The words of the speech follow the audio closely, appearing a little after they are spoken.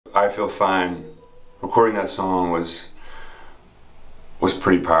I Feel Fine, recording that song was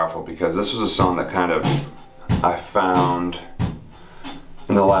pretty powerful, because this was a song that kind of I found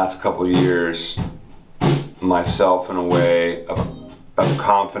in the last couple years myself in a way of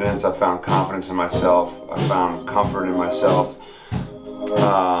confidence. I found confidence in myself. I found comfort in myself.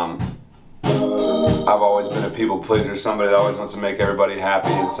 I've always been a people pleaser, somebody that always wants to make everybody happy,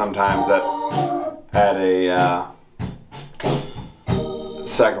 and sometimes at a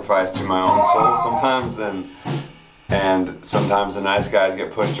sacrifice to my own soul sometimes, and sometimes the nice guys get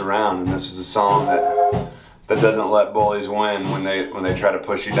pushed around, and this was a song that doesn't let bullies win when they try to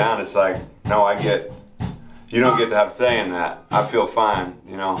push you down. It's like, no, you don't get to have say in that. I feel fine,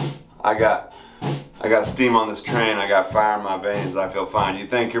 you know. I got steam on this train, I got fire in my veins, I feel fine. You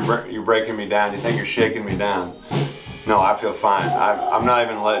think you're breaking me down, you think you're shaking me down. No, I feel fine. I'm not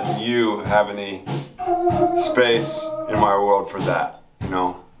even letting you have any space in my world for that, you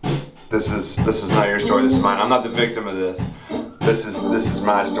know. This is not your story, this is mine. I'm not the victim of this. This is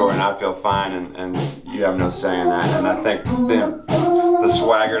my story, and I feel fine, and you have no say in that. And I think the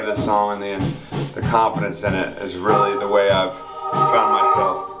swagger of this song and the confidence in it is really the way I've found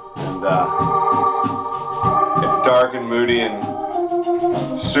myself. And it's dark and moody and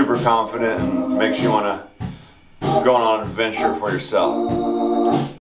super confident, and makes you want to go on an adventure for yourself.